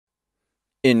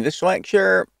In this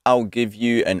lecture, I'll give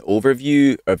you an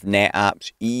overview of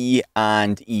NetApp's E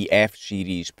and EF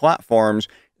series platforms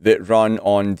that run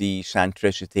on the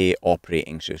SANtricity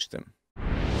operating system.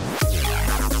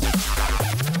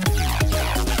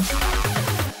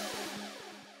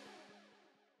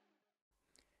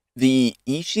 The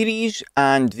E series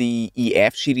and the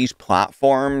EF series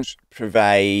platforms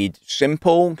provide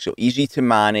simple, so easy to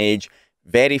manage,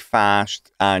 very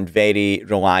fast and very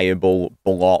reliable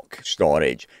block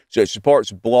storage. So it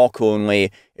supports block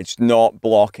only. It's not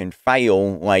block and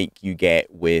file like you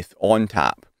get with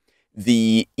ONTAP.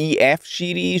 The EF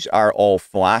series are all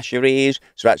flash arrays,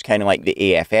 so that's kind of like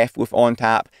the AFF with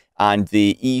ONTAP, and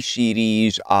the E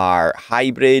series are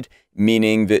hybrid,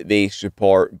 meaning that they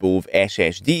support both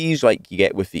SSDs like you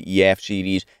get with the EF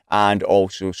series and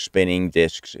also spinning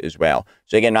disks as well.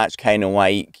 So again, that's kind of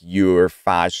like your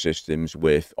FAS systems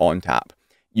with ONTAP.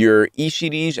 Your E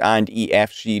series and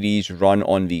EF series run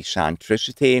on the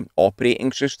SANtricity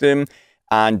operating system,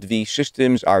 and the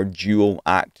systems are dual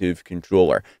active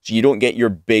controller. So you don't get your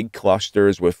big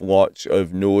clusters with lots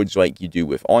of nodes like you do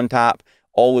with ONTAP.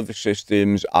 All of the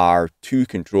systems are two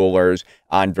controllers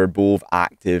and they're both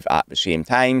active at the same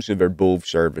time, so they're both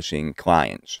servicing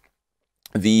clients.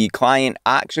 The client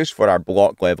access for our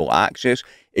block level access,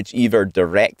 it's either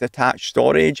direct attached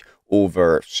storage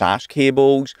over SAS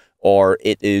cables, or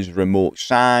it is remote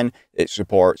SAN. It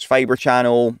supports fiber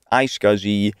channel,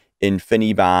 iSCSI,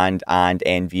 InfiniBand, and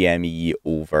NVMe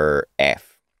over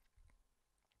F.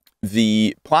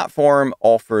 The platform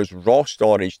offers raw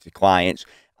storage to clients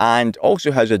and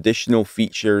also has additional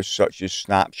features such as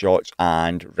snapshots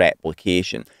and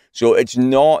replication. So it's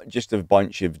not just a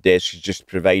bunch of disks just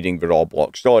providing the raw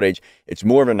block storage. It's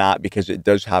more than that because it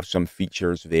does have some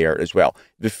features there as well.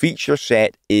 The feature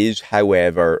set is,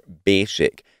 however,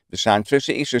 basic. The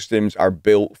SANtricity systems are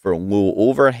built for low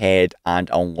overhead and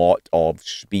a lot of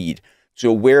speed.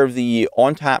 So where the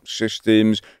ONTAP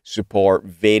systems support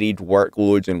varied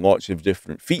workloads and lots of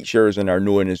different features and are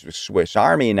known as the Swiss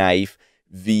Army knife,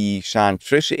 the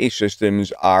SANtricity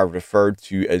systems are referred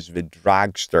to as the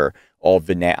dragster of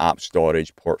the NetApp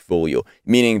storage portfolio,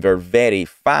 meaning they're very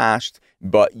fast,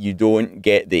 but you don't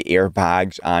get the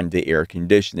airbags and the air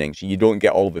conditioning. So you don't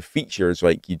get all the features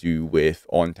like you do with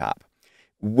ONTAP.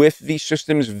 With these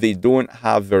systems, they don't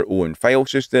have their own file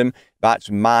system. That's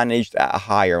managed at a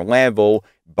higher level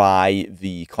by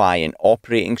the client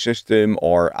operating system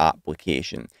or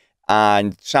application.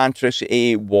 And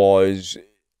SANtricity was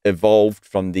evolved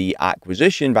from the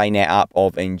acquisition by NetApp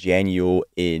of Ingenio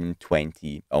in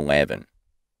 2011.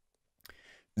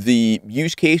 The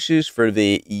use cases for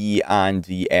the E and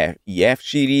the EF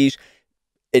series,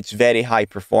 it's very high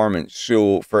performance.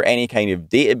 So for any kind of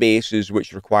databases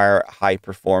which require high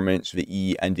performance, the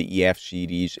E and the EF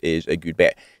series is a good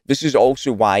bet. This is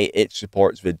also why it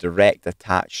supports the direct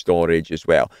attached storage as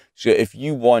well. So if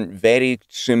you want very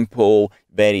simple,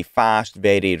 very fast,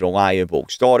 very reliable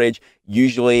storage,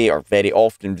 usually or very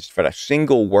often just for a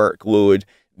single workload,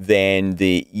 then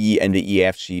the E and the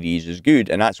EF series is good.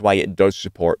 And that's why it does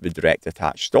support the direct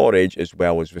attached storage as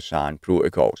well as the SAN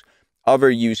protocols.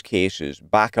 Other use cases,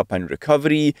 backup and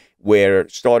recovery, where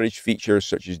storage features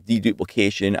such as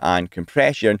deduplication and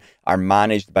compression are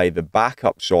managed by the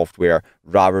backup software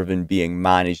rather than being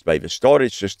managed by the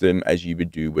storage system as you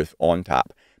would do with ONTAP.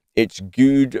 It's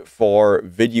good for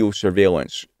video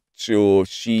surveillance, so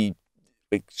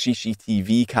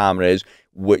CCTV cameras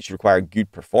which require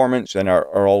good performance and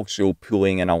are also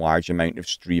pulling in a large amount of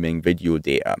streaming video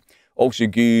data. Also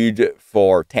good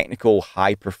for technical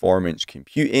high-performance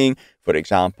computing, for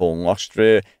example,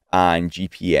 Lustre and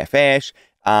GPFS,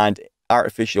 and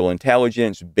artificial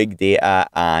intelligence, big data,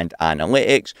 and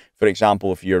analytics. For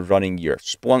example, if you're running your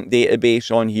Splunk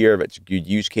database on here, that's a good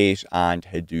use case, and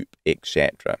Hadoop,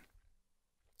 etc.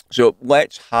 So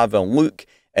let's have a look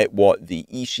at what the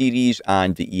E series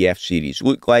and the EF series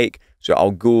look like. So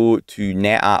I'll go to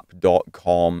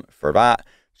netapp.com for that.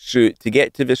 So to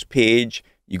get to this page,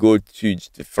 you go to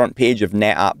the front page of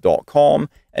netapp.com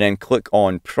and then click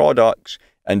on products,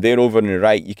 and there over on the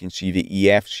right you can see the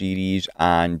EF series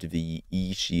and the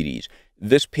E series.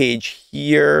 This page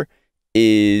here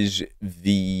is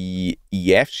the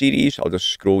EF series. I'll just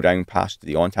scroll down past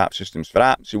the ONTAP systems for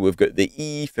that. So we've got the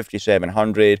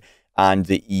E5700 and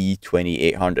the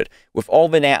E2800. With all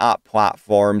the NetApp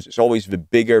platforms, it's always the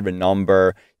bigger the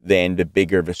number, then the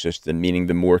bigger the system, meaning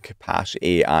the more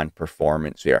capacity and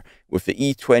performance there. With the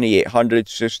E2800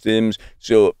 systems,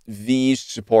 so these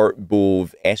support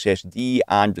both SSD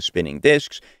and the spinning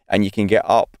disks, and you can get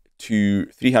up to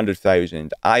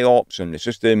 300,000 IOPS on the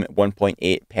system,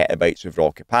 1.8 petabytes of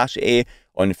raw capacity.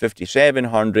 On the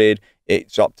 5700,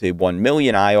 it's up to 1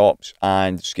 million IOPS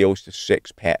and scales to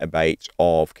 6 petabytes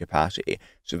of capacity.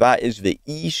 So that is the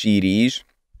E series.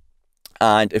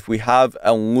 And if we have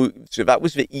a look, so that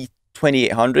was the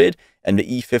E2800 and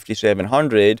the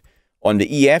E5700. On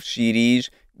the EF series,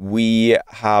 we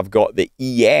have got the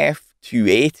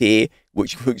EF280,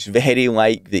 which looks very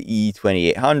like the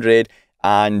E2800,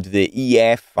 and the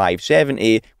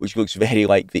EF570, which looks very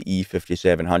like the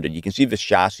E5700. You can see the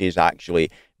chassis is actually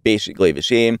basically the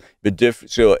same.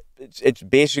 So it's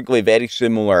basically very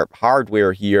similar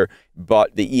hardware here,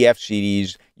 but the EF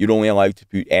series, you're only allowed to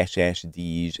put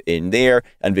SSDs in there,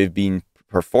 and they've been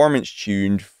performance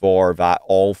tuned for that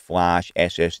all-flash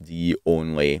SSD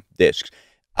only discs.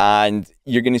 And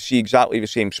you're going to see exactly the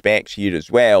same specs here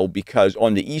as well, because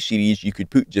on the E series, you could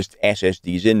put just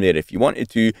SSDs in there if you wanted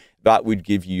to. That would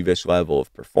give you this level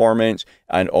of performance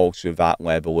and also that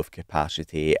level of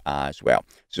capacity as well.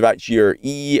 So that's your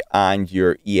E and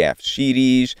your EF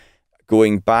series.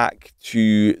 Going back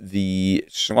to the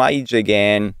slides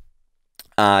again,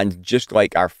 and just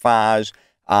like our FAS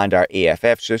and our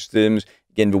AFF systems,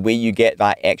 again, the way you get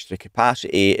that extra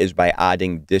capacity is by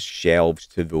adding disk shelves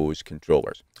to those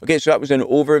controllers. Okay, so that was an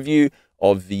overview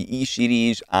of the E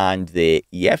series and the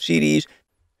EF series.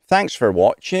 Thanks for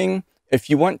watching. If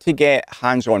you want to get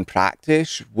hands-on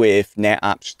practice with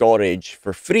NetApp storage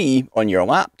for free on your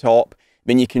laptop,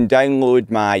 then you can download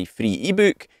my free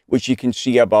ebook, which you can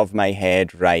see above my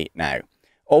head right now.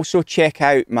 Also, check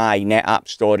out my NetApp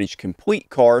Storage Complete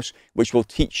course, which will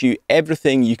teach you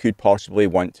everything you could possibly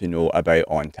want to know about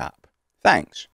ONTAP. Thanks.